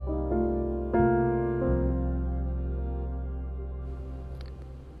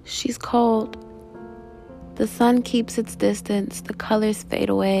She's cold. The sun keeps its distance, the colors fade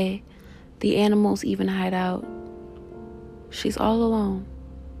away, the animals even hide out. She's all alone.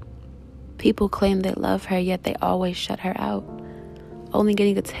 People claim they love her, yet they always shut her out, only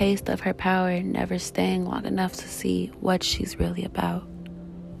getting a taste of her power, never staying long enough to see what she's really about.